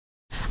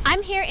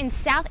I'm here in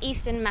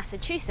southeastern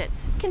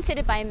Massachusetts,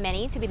 considered by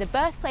many to be the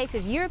birthplace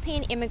of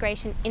European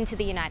immigration into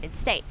the United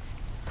States,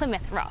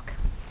 Plymouth Rock.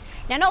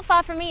 Now, not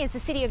far from me is the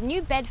city of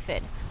New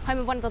Bedford, home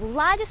of one of the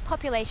largest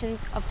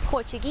populations of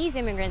Portuguese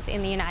immigrants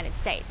in the United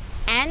States,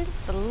 and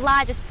the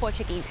largest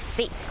Portuguese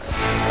feast.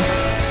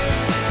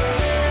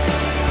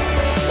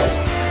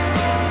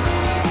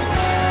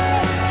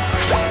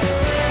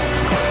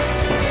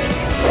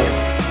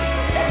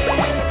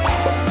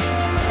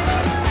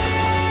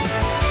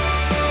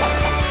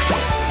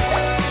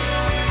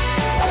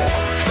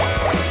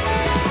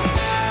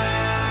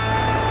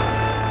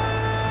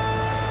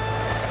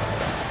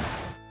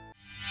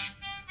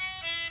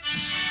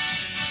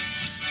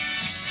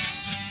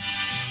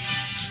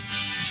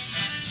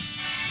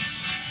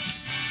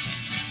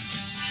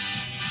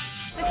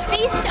 The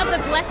Feast of the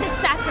Blessed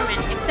Sacrament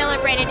is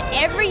celebrated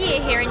every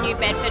year here in New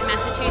Bedford,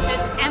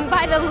 Massachusetts, and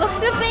by the looks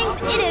of things,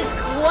 it is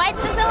quite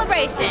the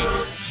celebration.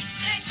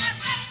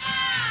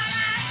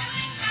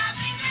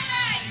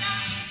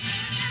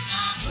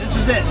 This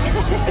is it.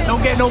 It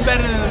don't get no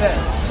better than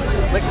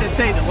this. Like they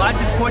say, the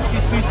largest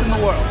Portuguese feast in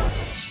the world.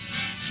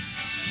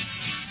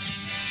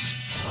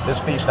 This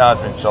feast now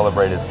has been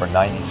celebrated for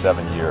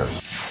 97 years.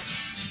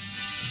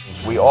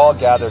 We all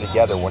gather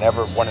together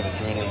whenever one of the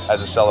communities has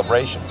a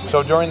celebration.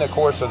 So during the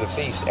course of the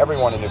feast,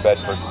 everyone in New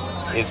Bedford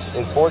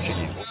is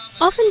Portuguese.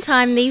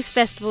 Oftentimes, these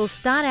festivals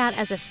start out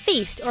as a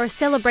feast or a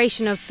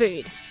celebration of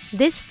food.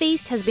 This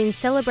feast has been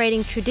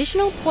celebrating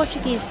traditional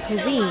Portuguese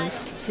cuisine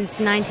since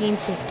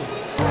 1950.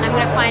 I'm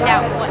going to find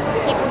out what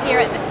people here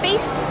at the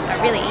feast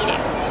are really eating.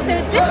 So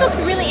this looks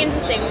really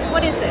interesting.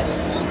 What is this?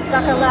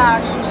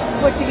 Bacalhau,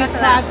 Portuguese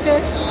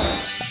catfish.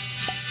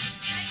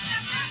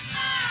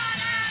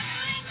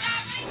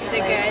 Is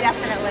it good?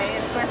 Definitely,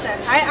 it's worth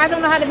it. I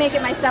don't know how to make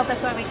it myself,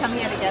 that's why we come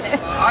here to get it.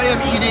 I am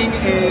eating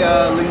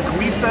a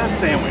linguiça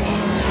sandwich.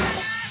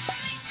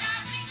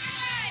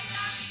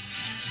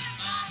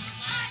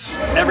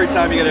 Every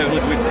time you get a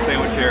linguiça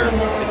sandwich here,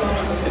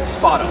 it's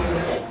spot on.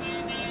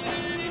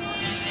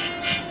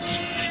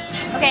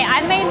 Okay,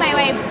 I've made my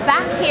way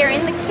back here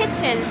in the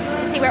kitchen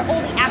to see where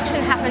all the action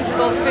happens with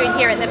all the food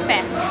here at the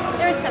fest.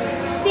 There is some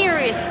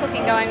serious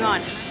cooking going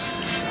on.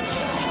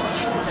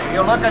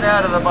 You're looking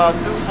at it about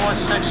 2, 4,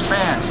 6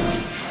 pans.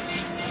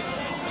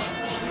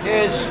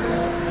 Here's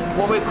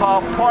what we call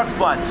pork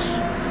butts.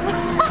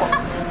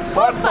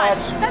 Pork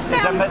butts. That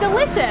sounds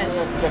delicious.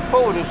 The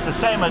food is the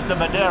same as the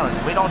Madeira.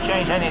 We don't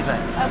change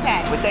anything. Okay.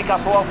 We take our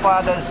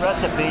forefathers'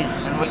 recipes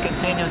and we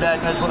continue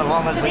that as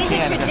long as we These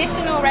can. are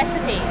traditional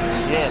recipes.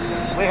 Yes.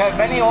 We have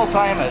many old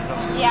timers.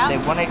 Yeah.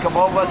 When they come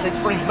over, this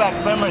brings back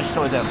memories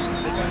to them.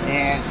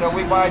 And so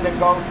we buy the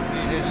goat,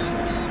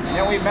 and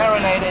then we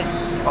marinate it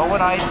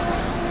overnight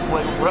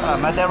with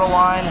Madeira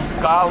wine,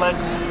 garlic,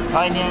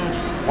 onions,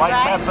 white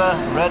pepper,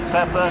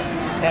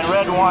 and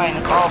red wine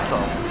also.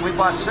 We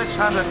bought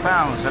 600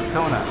 pounds of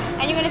tuna.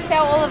 And you're going to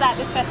sell all of that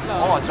this festival?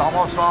 Oh, it's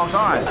almost all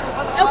gone.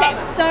 Okay,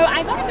 so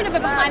I got a bit of a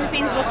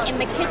behind-the-scenes look in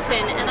the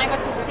kitchen and I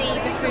got to see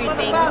the food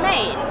being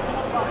made.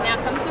 Now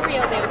comes the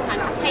real deal,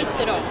 time to taste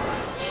it all.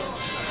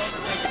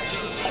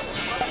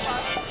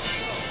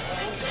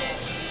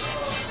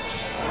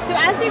 So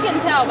as you can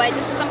tell by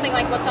just something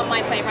like what's on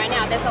my plate right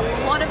now, there's a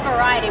lot of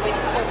variety with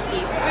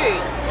Portuguese food.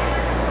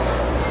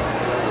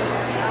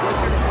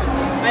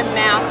 My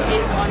mouth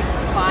is on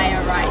fire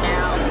right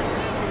now.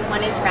 This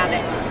one is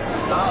rabbit.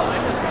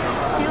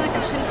 I feel like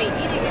I shouldn't be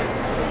eating it.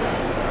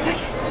 Okay.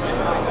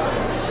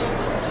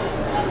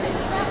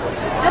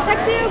 That's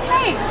actually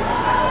okay.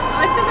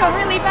 I still feel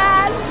really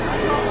bad.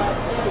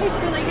 It tastes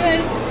really good.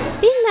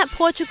 Being that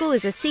Portugal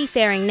is a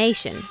seafaring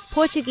nation,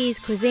 Portuguese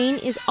cuisine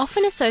is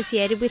often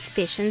associated with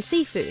fish and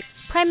seafood,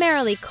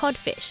 primarily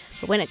codfish.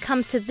 But when it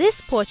comes to this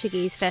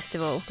Portuguese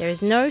festival, there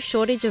is no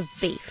shortage of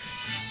beef.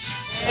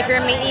 If you're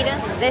a meat eater,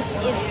 this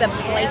is the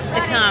place to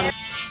come.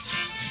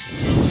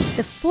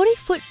 The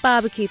 40-foot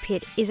barbecue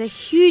pit is a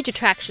huge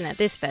attraction at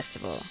this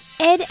festival.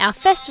 Ed, our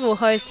festival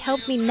host,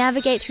 helped me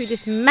navigate through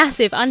this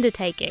massive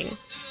undertaking.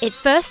 It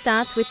first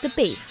starts with the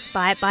beef,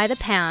 buy it by the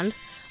pound,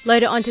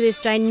 load it onto this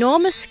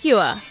ginormous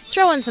skewer,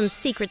 throw on some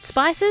secret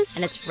spices,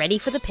 and it's ready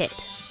for the pit.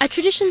 A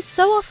tradition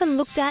so often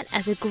looked at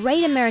as a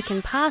great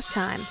American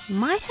pastime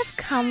might have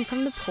come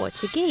from the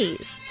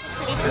Portuguese.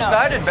 It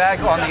started back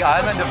on the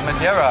island of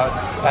Madeira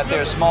at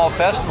their small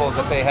festivals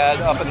that they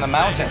had up in the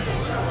mountains,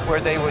 where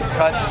they would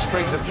cut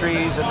sprigs of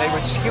trees and they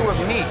would skewer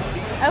meat.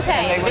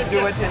 Okay. And they would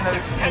do it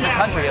in the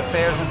country at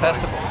fairs and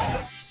festivals.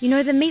 You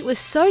know, the meat was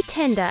so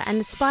tender and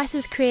the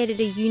spices created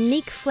a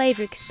unique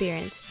flavour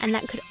experience, and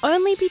that could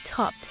only be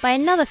topped by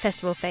another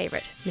festival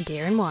favourite,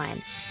 Madeiran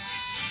wine.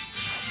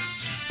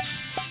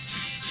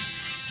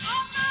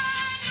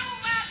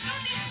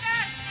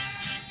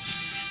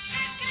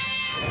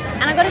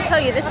 And I got to tell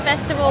you, this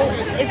festival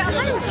is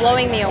kind of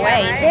blowing me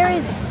away. There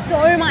is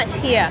so much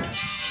here.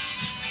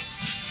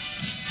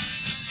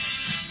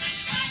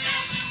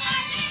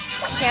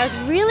 Okay, I was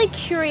really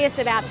curious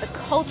about the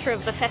culture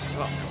of the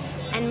festival,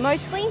 and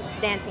mostly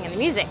dancing and the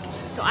music.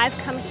 So I've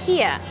come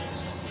here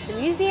to the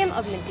Museum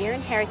of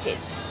Madeiran Heritage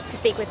to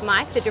speak with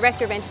Mike, the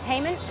Director of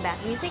Entertainment, about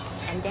music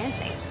and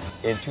dancing.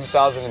 In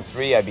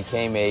 2003, I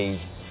became a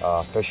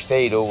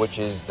festeiro, which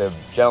is the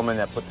gentleman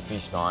that put the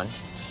feast on.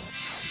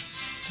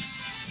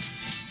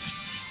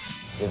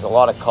 There's a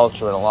lot of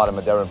culture and a lot of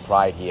Madeiran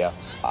pride here.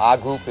 Our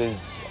group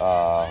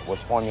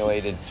was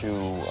formulated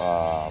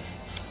to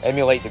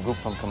emulate the group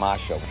from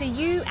Camacho. So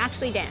you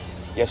actually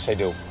dance? Yes, I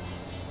do.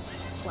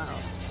 Well,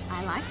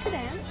 I like to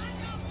dance.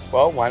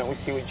 Well, why don't we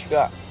see what you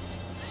got?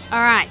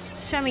 All right,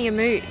 show me your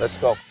moves. Let's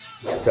go.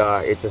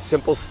 It's a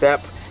simple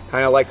step,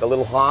 kind of like a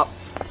little hop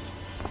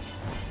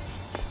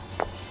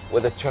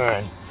with a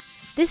turn.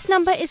 This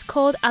number is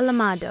called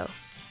Alamado,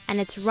 and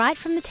it's right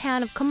from the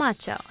town of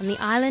Camacho on the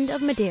island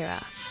of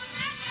Madeira.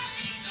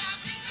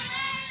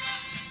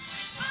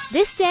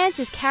 This dance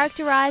is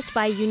characterized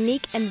by a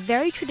unique and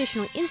very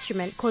traditional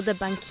instrument called the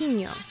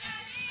banquinho.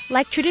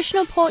 Like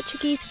traditional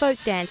Portuguese folk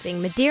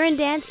dancing, Madeiran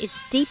dance is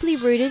deeply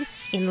rooted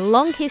in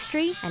long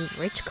history and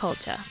rich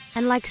culture.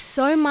 And like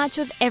so much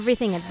of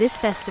everything at this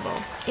festival,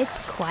 it's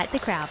quite the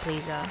crowd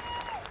pleaser.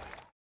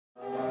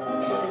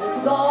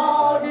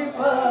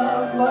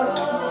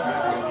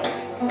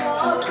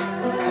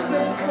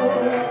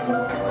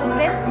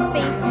 This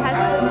feast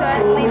has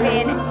certainly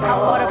been a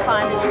lot of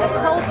fun. The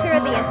culture,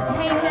 the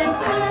entertainment,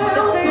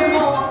 the food.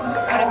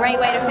 What a great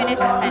way to finish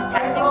a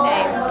fantastic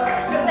day.